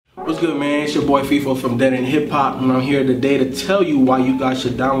What's good, man? It's your boy FIFO from DEHH Hip Hop, and I'm here today to tell you why you guys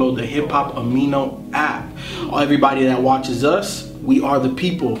should download the Hip Hop Amino app. Everybody that watches us, we are the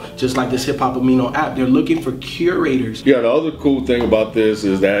people, just like this Hip Hop Amino app. They're looking for curators. Yeah, the other cool thing about this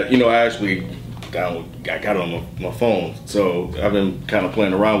is that, I actually I got it on my phone, so I've been kind of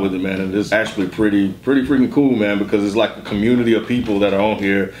playing around with it, man, and it's actually pretty freaking cool, man, because it's like a community of people that are on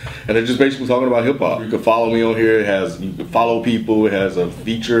here, and they're just basically talking about hip hop. You can follow me on here. You can follow people. It has a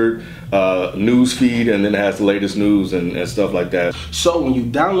featured news feed, and then it has the latest news and stuff like that. So when you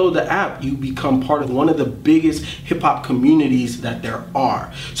download the app, you become part of one of the biggest hip hop communities that there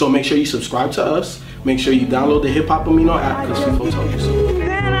are. So make sure you subscribe to us. Make sure you download the Hip Hop Amino app, because FIFO told you so.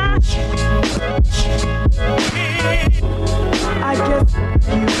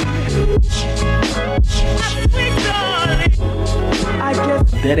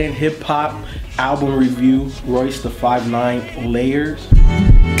 DEHH Hip Hop album review, Royce the 5'9" Layers.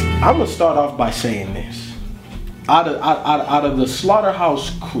 I'm gonna start off by saying this: out of the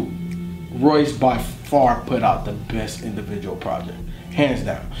Slaughterhouse crew, Royce by far put out the best individual project, hands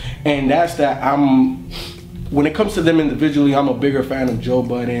down. And that's that. When it comes to them individually, I'm a bigger fan of Joe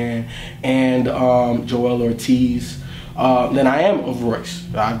Budden and Joel Ortiz than I am of Royce.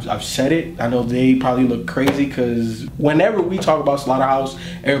 I've said it. I know they probably look crazy because whenever we talk about Slaughterhouse,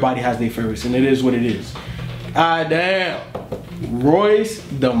 everybody has their favorites, and it is what it is. Damn. Royce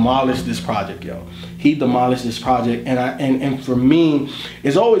demolished this project, yo. He demolished this project, and for me,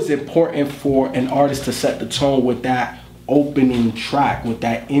 it's always important for an artist to set the tone with that opening track, with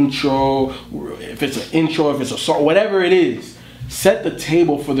that intro. If it's an intro, if it's a song, whatever it is, set the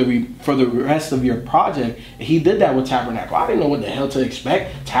table for the rest of your project. And he did that with Tabernacle. I didn't know what the hell to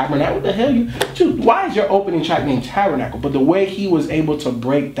expect. Tabernacle, what the hell dude, why is your opening track named Tabernacle? But the way he was able to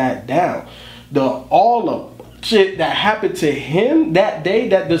break that down, all of shit that happened to him that day,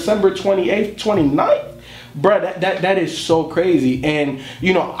 that December 28th, 29th, bruh, that is so crazy. And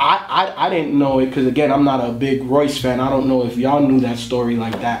I didn't know it because, again, I'm not a big Royce fan. I don't know if y'all knew that story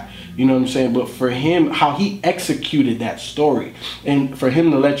like that. You know what I'm saying? But for him, how he executed that story, and for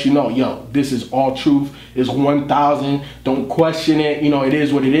him to let you know, yo, this is all truth, is 1,000, don't question it, it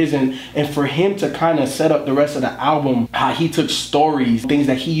is what it is. And for him to kind of set up the rest of the album, how he took stories, things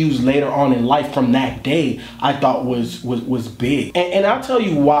that he used later on in life from that day, I thought was big. And I'll tell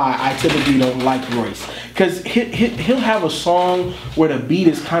you why I typically don't like Royce. Because he'll have a song where the beat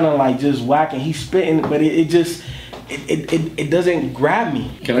is kind of like just whack and he's spitting, but it doesn't grab me.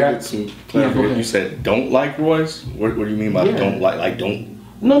 Can I get some clarification? You said don't like Royce? What do you mean by don't like? Like don't?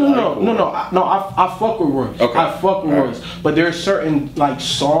 No. I fuck with Royce. Okay. I fuck with Royce. But there are certain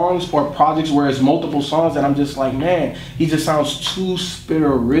songs or projects where it's multiple songs that I'm just like, man, he just sounds too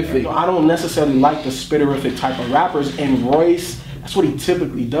spitterific. I don't necessarily like the spitterific type of rappers, and Royce, that's what he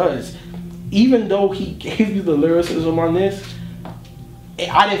typically does. Even though he gave you the lyricism on this,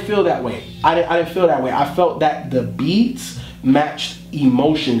 I didn't feel that way. I didn't feel that way. I felt that the beats matched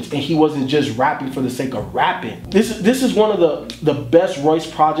emotions, and he wasn't just rapping for the sake of rapping. This is one of the best Royce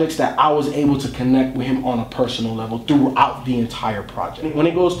projects that I was able to connect with him on a personal level throughout the entire project. When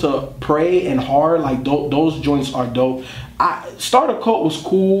it goes to Pray and Hard, those joints are dope. Starter Coat was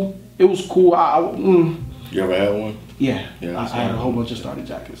cool. It was cool. You ever had one? Yeah, I had a whole bunch of starter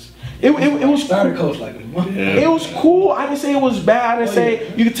jackets. It was cool. It was cool. I didn't say it was bad. I didn't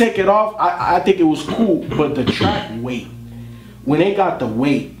say you could take it off. I think it was cool. But the track weight, when they got the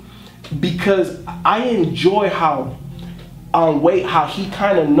weight, because I enjoy how he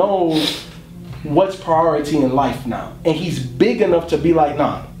kind of knows what's priority in life now, and he's big enough to be like,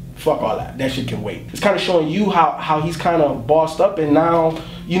 nah, fuck all that. That shit can wait. It's kind of showing you how he's kind of bossed up, and now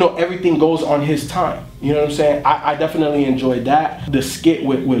everything goes on his time. You know what I'm saying? I definitely enjoyed that. The skit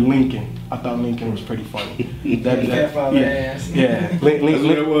with Lincoln, I thought Lincoln was pretty funny. Yeah. That's what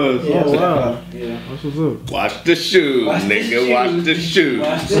it was. Yeah, wow. Yeah. What's up? Watch the shoes, nigga. Watch the shoes.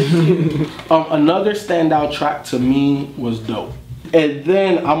 Another standout track to me was Dope. And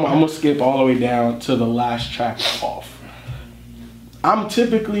then I'm gonna skip all the way down to the last track, Off. I'm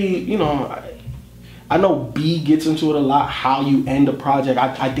typically, I know B gets into it a lot, how you end a project.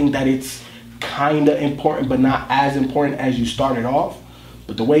 I think that it's kind of important, but not as important as you started off.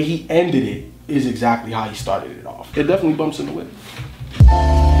 But the way he ended it is exactly how he started it off. It definitely bumps in the whip.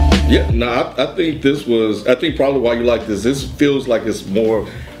 Yeah, I think probably why you like this. This feels like this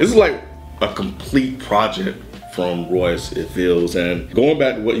is like a complete project from Royce, it feels. And going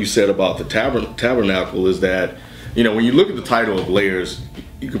back to what you said about the Tabernacle is that, when you look at the title of Layers,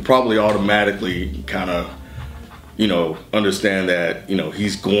 you could probably automatically kind of, understand that,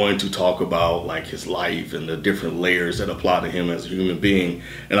 he's going to talk about like his life and the different layers that apply to him as a human being.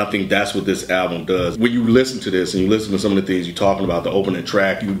 And I think that's what this album does. When you listen to this and you listen to some of the things you're talking about, the opening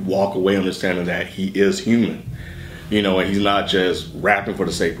track, you walk away understanding that he is human, and he's not just rapping for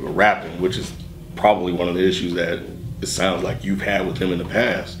the sake of rapping, which is probably one of the issues that it sounds like you've had with him in the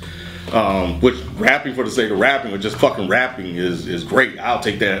past. Which rapping for the sake of rapping or just fucking rapping is great. I'll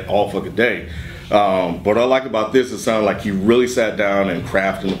take that all fucking day. But what I like about this, it sounds like he really sat down and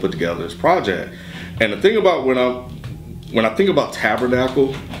crafted and put together this project. And the thing about when I think about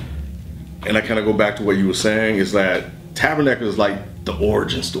Tabernacle, and I kind of go back to what you were saying, is that Tabernacle is like the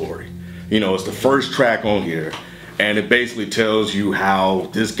origin story. It's the first track on here, and it basically tells you how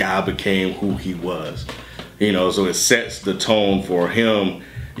this guy became who he was. So it sets the tone for him,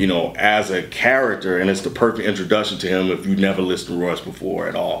 as a character, and it's the perfect introduction to him if you never listened to Royce before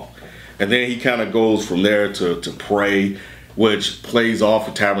at all. And then he kind of goes from there to Pray, which plays off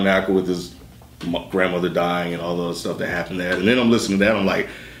of Tabernacle with his grandmother dying and all those stuff that happened there. And then I'm listening to that, I'm like,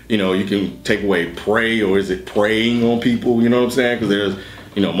 you can take away Pray, or is it preying on people? You know what I'm saying? Because there's,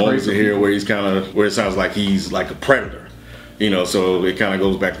 moments in here where where it sounds like he's like a predator. So it kind of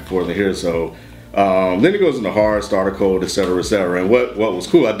goes back and forth in here. So then it goes into Hard, Starter Code, etc., etc. And what was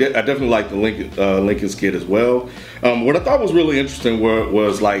cool, I definitely liked the Lincoln skit as well. What I thought was really interesting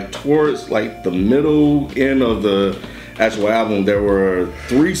was like towards like the middle end of the actual album, there were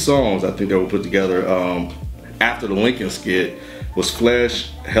 3 songs I think that were put together after the Lincoln skit. Was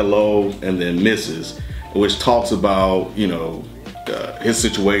Flesh, Hello, and then Mrs., which talks about his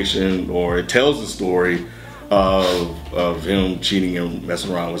situation, or it tells the story of him cheating and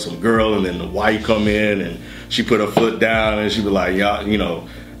messing around with some girl, and then the wife come in and she put her foot down and she be like,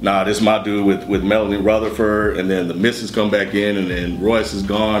 nah, this my dude with Melanie Rutherford. And then the missus come back in, and then Royce is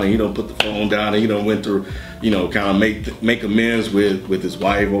gone, and he don't put the phone down, and he don't went through, kind of make amends with his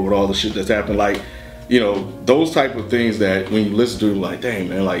wife over all the shit that's happened. Like, those type of things that when you listen to him, like, dang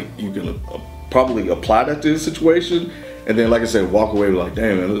man, like you can probably apply that to this situation. And then, like I said, walk away with like,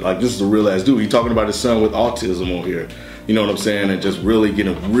 damn, man, like this is a real ass dude. He talking about his son with autism on here. You know what I'm saying? And just really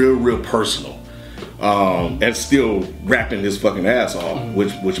getting real personal. And still rapping his fucking ass off,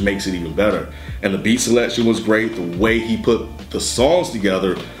 which makes it even better. And the beat selection was great. The way he put the songs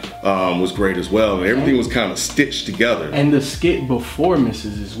together was great as well. And everything was kind of stitched together. And the skit before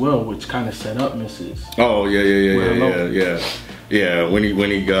Mrs. as well, which kind of set up Mrs. Oh, yeah. Yeah, when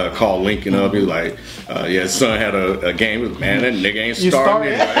he called Lincoln up, he was like, his son had a game. He was, man, that nigga ain't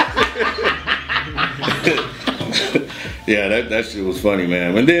starting. Yeah, that shit was funny,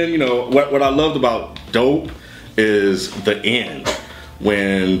 man. And then, what I loved about Dope is the end.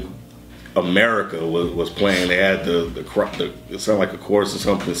 When America was playing, they had it sounded like a chorus or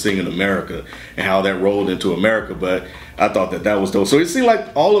something, singing America, and how that rolled into America. But I thought that was dope. So it seemed like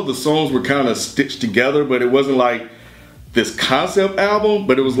all of the songs were kind of stitched together, but it wasn't like this concept album,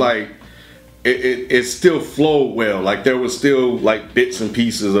 but it was like it still flowed well. Like there was still like bits and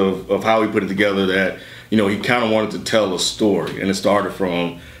pieces of how he put it together that he kind of wanted to tell a story, and it started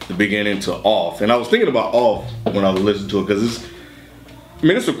from the beginning to Off. And I was thinking about Off when I was listening to it, because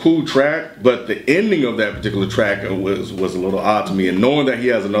it's a cool track, but the ending of that particular track was a little odd to me. And knowing that he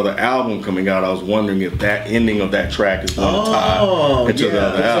has another album coming out, I was wondering if that ending of that track is going to tie into the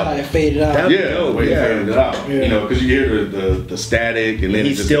other album. How it faded out. The way he faded it out. Because you hear the static, and then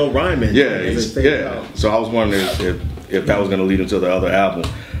he's still rhyming. Yeah. So I was wondering if that was going to lead into the other album.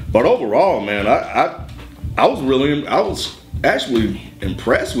 But overall, man, I was actually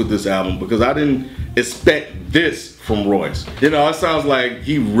impressed with this album, because I didn't expect this from Royce. It sounds like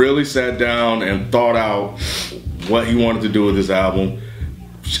he really sat down and thought out what he wanted to do with this album.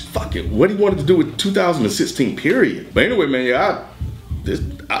 Fuck it, what he wanted to do with 2016 period. But anyway, man,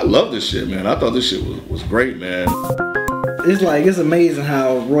 I love this shit, man. I thought this shit was great, man. It's amazing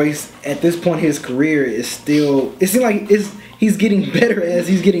how Royce at this point in his career is still, it seems like he's getting better as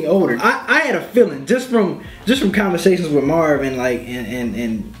he's getting older. I had a feeling just from conversations with Marv and like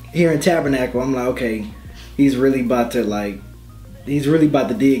and here in Tabernacle, I'm like, okay, he's really about to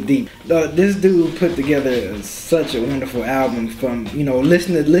dig deep. This dude put together such a wonderful album. From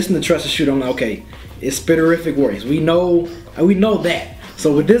listen to Trust the Shooter, I'm like, okay, it's Spitterific Royce. We know that.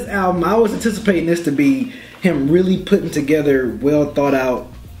 So with this album, I was anticipating this to be him really putting together well thought out.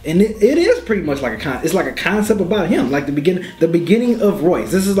 And it is pretty much like it's like a concept about him, like the beginning of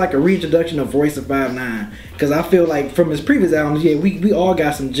Royce. This is like a reintroduction of Royce of 5'9", because I feel like from his previous albums, we all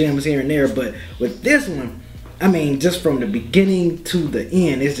got some gems here and there, but with this one, I mean, just from the beginning to the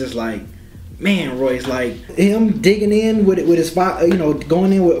end, it's just like, man, Royce, like him digging in with his father, you know,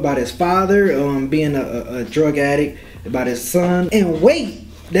 going in with about his father, being a drug addict, about his son, and wait,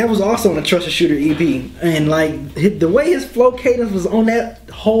 that was also on the Trusted Shooter EP, and like the way his flow cadence was on that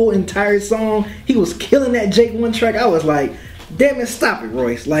whole entire song, he was killing that Jake One track. I was like, damn it, stop it,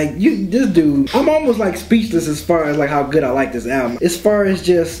 Royce. Like, this dude, I'm almost like speechless as far as like how good I like this album. As far as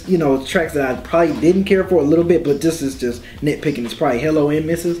just, you know, tracks that I probably didn't care for a little bit, but this is just nitpicking. It's probably Hello and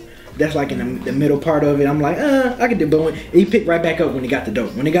Misses. That's like in the middle part of it. I'm like, I could do, but he picked right back up when he got the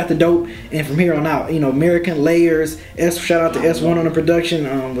dope. When he got the dope, and from here on out, you know, American Layers, shout out to S1 on the production,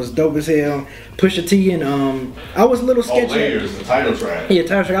 was dope as hell. Pusha T and I was a little sketchy. Layers, the title track. Yeah,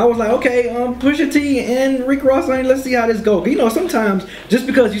 title track. I was like, okay, Pusha T and Rick Ross, let's see how this goes. You know, sometimes just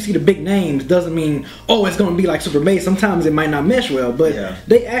because you see the big names doesn't mean it's gonna be like super bass. Sometimes it might not mesh well, but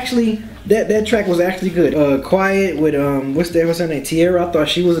they actually. That track was actually good. Quiet with what's her name? Tierra. I thought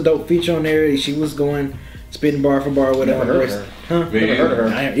she was a dope feature on there. She was going spitting bar for bar with Royce. Huh? Never heard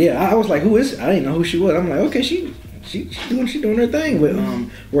of her. I was like, who is? I didn't know who she was. I'm like, okay, she doing her thing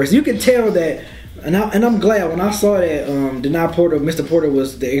with Royce. You can tell that, and I'm glad when I saw that Mr. Porter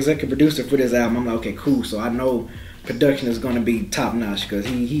was the executive producer for this album. I'm like, okay, cool. So I know production is going to be top notch because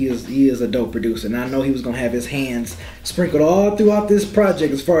he is a dope producer, and I know he was going to have his hands sprinkled all throughout this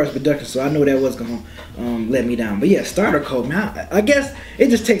project as far as production, so I know that was going to let me down. But yeah, Starter Code, man, I guess it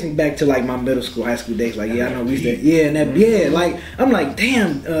just takes me back to like my middle school, high school days. Like, yeah, I know we used to, like I'm like,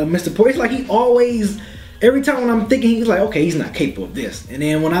 damn, Mr. Porter, it's like he always. Every time when I'm thinking, he's like, okay, he's not capable of this. And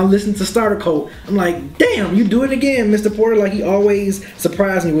then when I listen to Starter Code, I'm like, damn, you do it again, Mr. Porter. Like, he always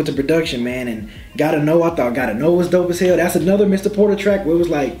surprised me with the production, man. And I thought Gotta Know was dope as hell. That's another Mr. Porter track where it was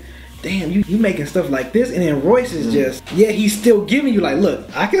like, damn, you making stuff like this. And then Royce is just, he's still giving you like, look,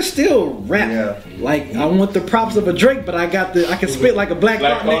 I can still rap. Yeah. Like, I want the props of a Drake, but I can spit like a black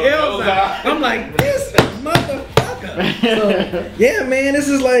thought in the L. I'm like, this motherfucker. So, yeah, man, this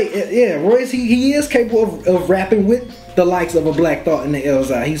is like, Royce, he is capable of rapping with the likes of a Black Thought in the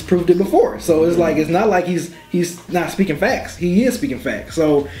Elzai. He's proved it before. So it's like, it's not like he's not speaking facts. He is speaking facts.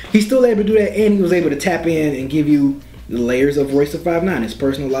 So he's still able to do that, and he was able to tap in and give you the layers of Royce the 5'9", his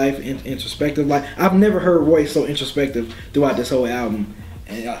personal life, introspective life. I've never heard Royce so introspective throughout this whole album.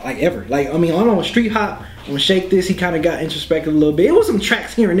 Like ever. Like, I mean, on Street Hop, on Shake This, he kind of got introspective a little bit. It was some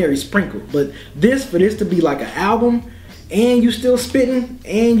tracks here and there he sprinkled, but for this to be like an album, and you still spitting,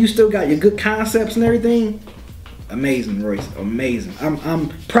 and you still got your good concepts and everything, amazing, Royce, amazing. I'm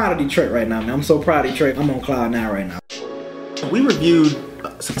proud of Detroit right now, man. I'm so proud of Detroit. I'm on cloud now right now. We reviewed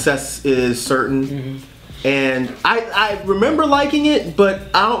Success Is Certain. Mm-hmm. And I remember liking it, but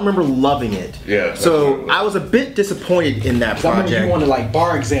I don't remember loving it. Yeah. So I was a bit disappointed in that project. I remember you wanted like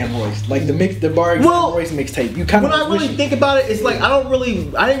Bar Exam Royce, like the Bar Exam Royce mixtape. You kind of. When I really think about it, it's like I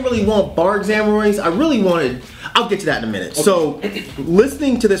didn't really want Bar Exam Royce. I really wanted. I'll get to that in a minute. Okay. So,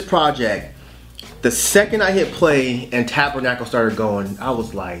 listening to this project, the second I hit play and Tabernacle started going, I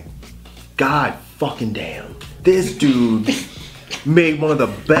was like, God fucking damn, this dude made one of the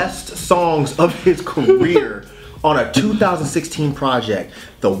best songs of his career on a 2016 project.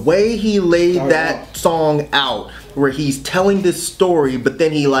 The way he laid that song out, where he's telling this story, but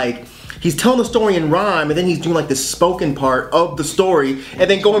then he's telling the story in rhyme, and then he's doing like this spoken part of the story, and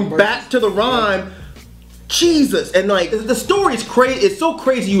then going back to the rhyme. Jesus, and like the story is crazy. It's so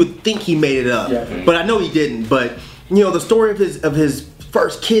crazy you would think he made it up, but I know he didn't. But you know, the story of his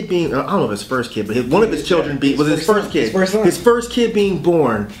first kid being, I don't know if his first kid, but one of his children was his first kid. His first kid being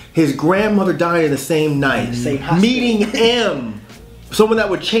born, his grandmother died in the same night, meeting M, someone that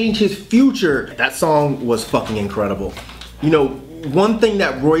would change his future. That song was fucking incredible. You know, one thing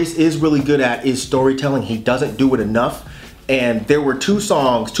that Royce is really good at is storytelling. He doesn't do it enough. And there were two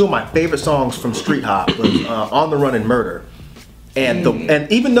of my favorite songs from Street Hop was On the Run and Murder. And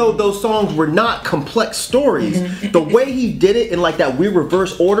even though those songs were not complex stories, the way he did it in like that weird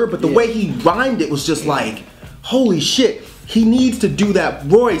reverse order, but the way he rhymed it was just like, holy shit, he needs to do that.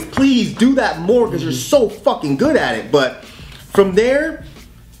 Royce, please do that more because you're so fucking good at it. But from there's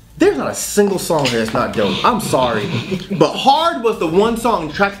not a single song here that's not dope. I'm sorry. But Hard was the one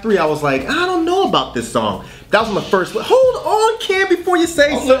song, track 3, I was like, I don't know about this song. That was on the first one. Hold on, Cam, before you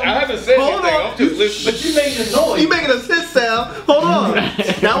say something. I haven't said anything. I'm just listening. But you making a noise. You making a sit sound. Hold on.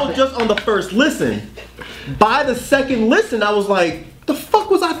 That was just on the first listen. By the second listen, I was like, the fuck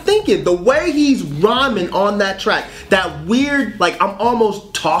was I thinking? The way he's rhyming on that track, that weird, like I'm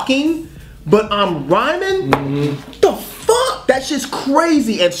almost talking, but I'm rhyming. The fuck? That shit's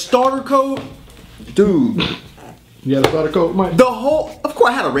crazy. And Starter Code, dude. You had a starter coat, Mike? Of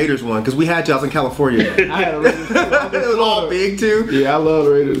course, I had a Raiders one because we had to. I was in California. I had a Raiders too. It was all big too. Yeah, I love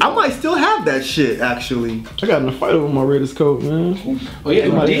the Raiders. I might still have that shit actually. I got in a fight over my Raiders coat, man. Oh yeah,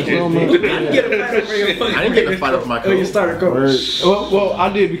 You you might did. just throw 'em I up. didn't get a fight over your fucking. I didn't get in a fight over my Oh, you coat. started coat. Well,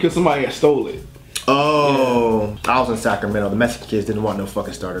 I did because somebody had stole it. Oh, I was in Sacramento. The Mexican kids didn't want no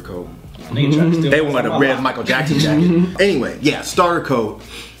fucking starter coat. They wanted a red Michael Jackson jacket. Anyway, yeah, starter coat.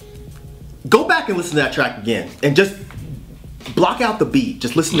 Go back and listen to that track again, and just block out the beat.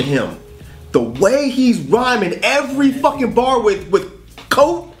 Just listen to him. The way he's rhyming every fucking bar with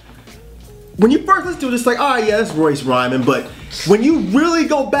coat. When you first listen to it, it's like, all right, yeah, that's Royce rhyming. But when you really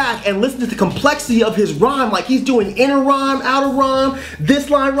go back and listen to the complexity of his rhyme, like he's doing inner rhyme, outer rhyme, this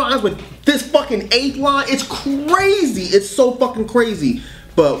line rhymes with this fucking eighth line, it's crazy. It's so fucking crazy.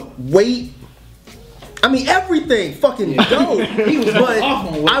 But wait. I mean, everything fucking dope. But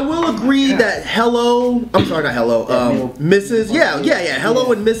I will agree that I'm sorry, not Hello, Mrs. Yeah,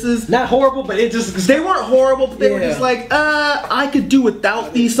 Hello and Mrs. Not horrible, but it just They weren't horrible, but they were just like, I could do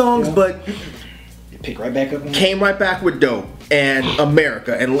without these songs, but pick right back up. came right back with Dope and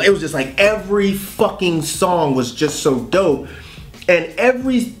America. And it was just like every fucking song was just so dope. And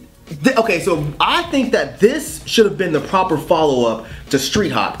okay, so I think that this should have been the proper follow-up to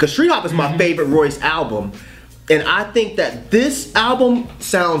Street Hop, because Street Hop is my favorite Royce album, and I think that this album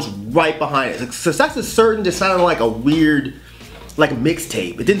sounds right behind it. Success is Certain just sounded like a weird, like a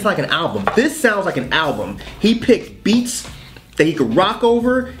mixtape. It didn't sound like an album. This sounds like an album. He picked beats that he could rock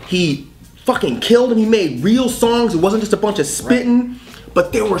over. He fucking killed them. He made real songs. It wasn't just a bunch of spitting,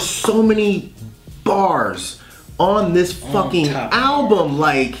 but there were so many bars on this fucking album,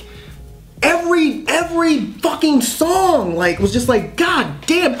 like every fucking song like was just like, god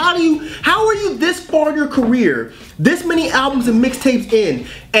damn, how are you this far in your career, this many albums and mixtapes in,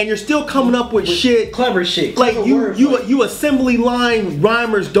 and you're still coming up with shit, clever shit, like clever you assembly line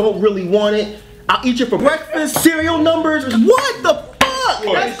rhymers don't really want it. I'll eat you for breakfast, serial numbers, what the fuck?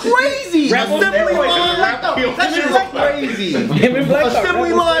 That's crazy. Assembly line, that shit is crazy.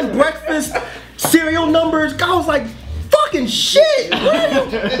 Assembly line, breakfast, serial numbers. I was like, fucking shit.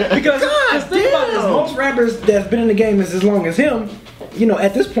 Because think about this, most rappers that's been in the game as long as him, you know,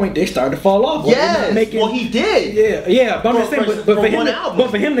 at this point they started to fall off. Yes, well he did. Yeah. But I'm just saying, but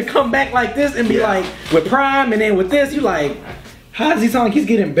for him to come back like this and be like with Prime, and then with this, you like, how does he sound like he's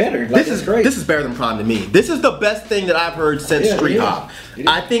getting better? Like, this is great. This is better than Prime to me. This is the best thing that I've heard since Street Hop.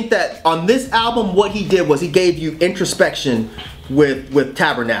 I think that on this album, what he did was he gave you introspection with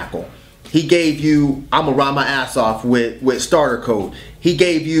Tabernacle. He gave you I'ma Ride My Ass Off with Starter Coat. He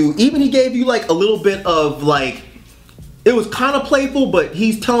gave you like a little bit of like, it was kind of playful, but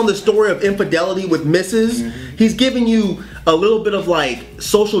he's telling the story of infidelity with Mrs. He's giving you a little bit of like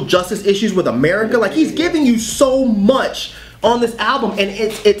social justice issues with America. Like he's giving you so much on this album, and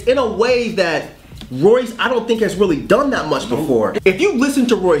it's in a way that Royce, I don't think, has really done that much before. If you listen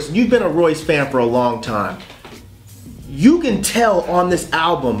to Royce, and you've been a Royce fan for a long time, you can tell on this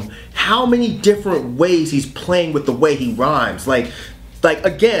album how many different ways he's playing with the way he rhymes. Like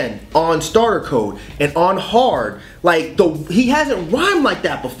again, on Starter Code and on Hard, like he hasn't rhymed like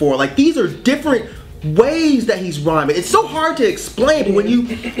that before. Like these are different ways that he's rhyming. It's so hard to explain, but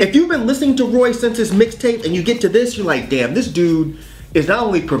if you've been listening to Royce since his mixtape and you get to this, you're like, damn, this dude is not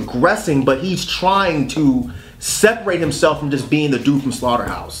only progressing, but he's trying to separate himself from just being the dude from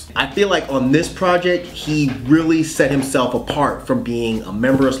Slaughterhouse. I feel like on this project, he really set himself apart from being a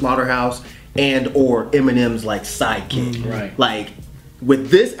member of Slaughterhouse and or Eminem's like sidekick. Right. Like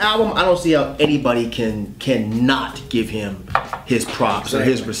with this album, I don't see how anybody cannot give him his props or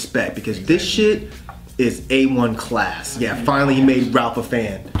his respect, because this shit is A1 class. Yeah, finally he made Ralph a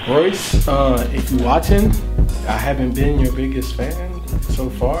fan. Royce, if you're watching, I haven't been your biggest fan so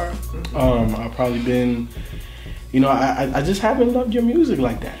far. I've probably been, you know, I just haven't loved your music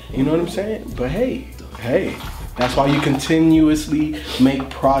like that. You know what I'm saying? But hey, that's why you continuously make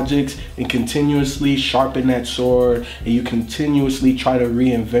projects and continuously sharpen that sword, and you continuously try to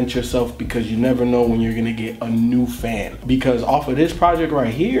reinvent yourself, because you never know when you're gonna get a new fan. Because off of this project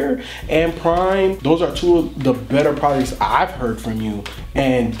right here and Prime, those are two of the better projects I've heard from you,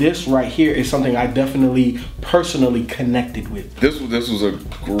 and this right here is something I definitely personally connected with. This was a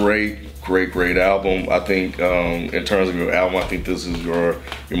great album. I think in terms of your album, I think this is your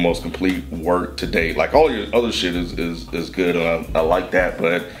most complete work to date. Like all your other shit is good, and I like that,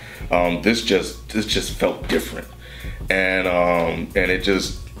 but this just felt different, and it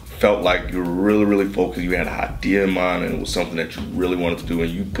just felt like you were really focused. You had an idea in mind, and it was something that you really wanted to do,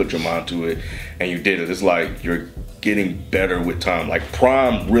 and you put your mind to it, and you did it. It's like you're getting better with time. Like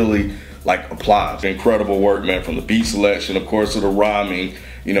Prime really like applies. Incredible work, man, from the beat selection, of course, to the rhyming,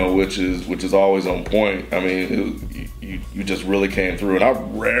 you know, which is always on point. I mean, you just really came through, and I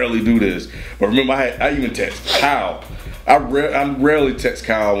rarely do this. But remember, I even text Kyle. I rarely text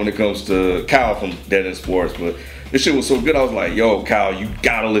Kyle when it comes to Kyle from Dead End Sports, but this shit was so good. I was like, yo, Kyle, you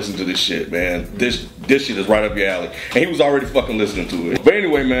gotta listen to this shit, man. This shit is right up your alley. And he was already fucking listening to it. But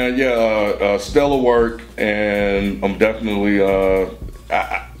anyway, man, yeah, stellar work, and I'm definitely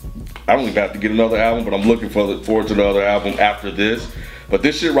I don't even have to get another album, but I'm looking forward to the other album after this. But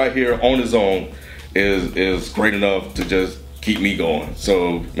this shit right here on its own is great enough to just keep me going.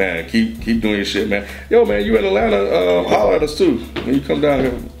 So, man, keep doing your shit, man. Yo, man, you in Atlanta, holler at us too when you come down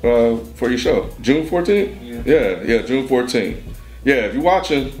here for your show. June 14th? Yeah, June 14th. Yeah, if you're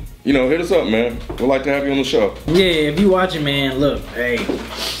watching, you know, hit us up, man. We'd like to have you on the show. Yeah, if you're watching, man, look, hey,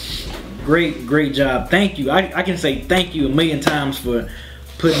 great job. Thank you. I can say thank you a million times for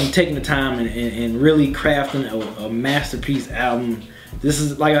taking the time and really crafting a masterpiece album. This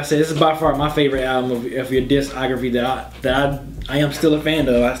is, like I said, this is by far my favorite album of your discography that I am still a fan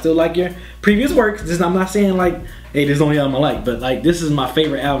of. I still like your previous works. I'm not saying like, hey, this is the only album I like, but like this is my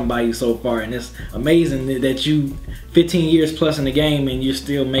favorite album by you so far, and it's amazing that you 15 years plus in the game and you're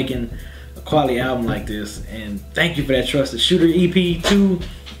still making a quality album like this. And thank you for that trust. The Shooter EP 2,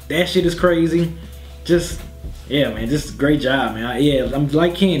 that shit is crazy. Just, yeah, man, just great job, man. Yeah, I'm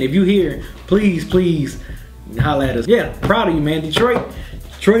like Ken. If you here, please holla at us. Yeah, proud of you, man. Detroit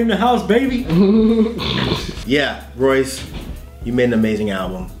in the house, baby. Yeah, Royce, you made an amazing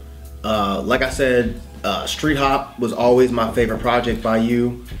album. Like I said, Street Hop was always my favorite project by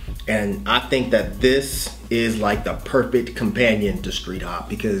you, and I think that this is like the perfect companion to Street Hop,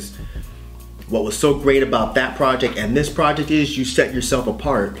 because what was so great about that project and this project is you set yourself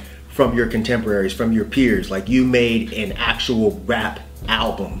apart from your contemporaries, from your peers. Like, you made an actual rap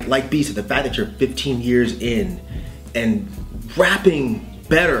album. Like B said, the fact that you're 15 years in and rapping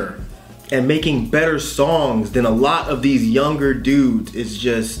better and making better songs than a lot of these younger dudes is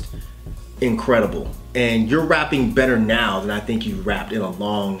just incredible. And you're rapping better now than I think you've rapped in a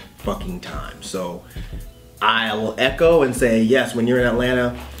long fucking time. So I will echo and say, yes, when you're in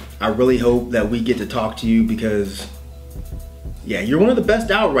Atlanta, I really hope that we get to talk to you, because yeah, you're one of the best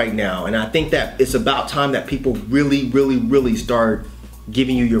out right now. And I think that it's about time that people really start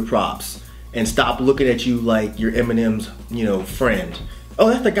giving you your props and stop looking at you like you're Eminem's, you know, friend. Oh,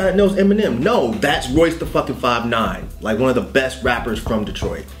 that's the guy that knows Eminem. No, that's Royce the fucking 5'9", like one of the best rappers from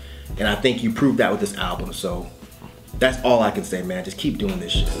Detroit. And I think you proved that with this album. So that's all I can say, man. Just keep doing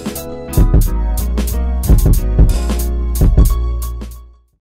this shit.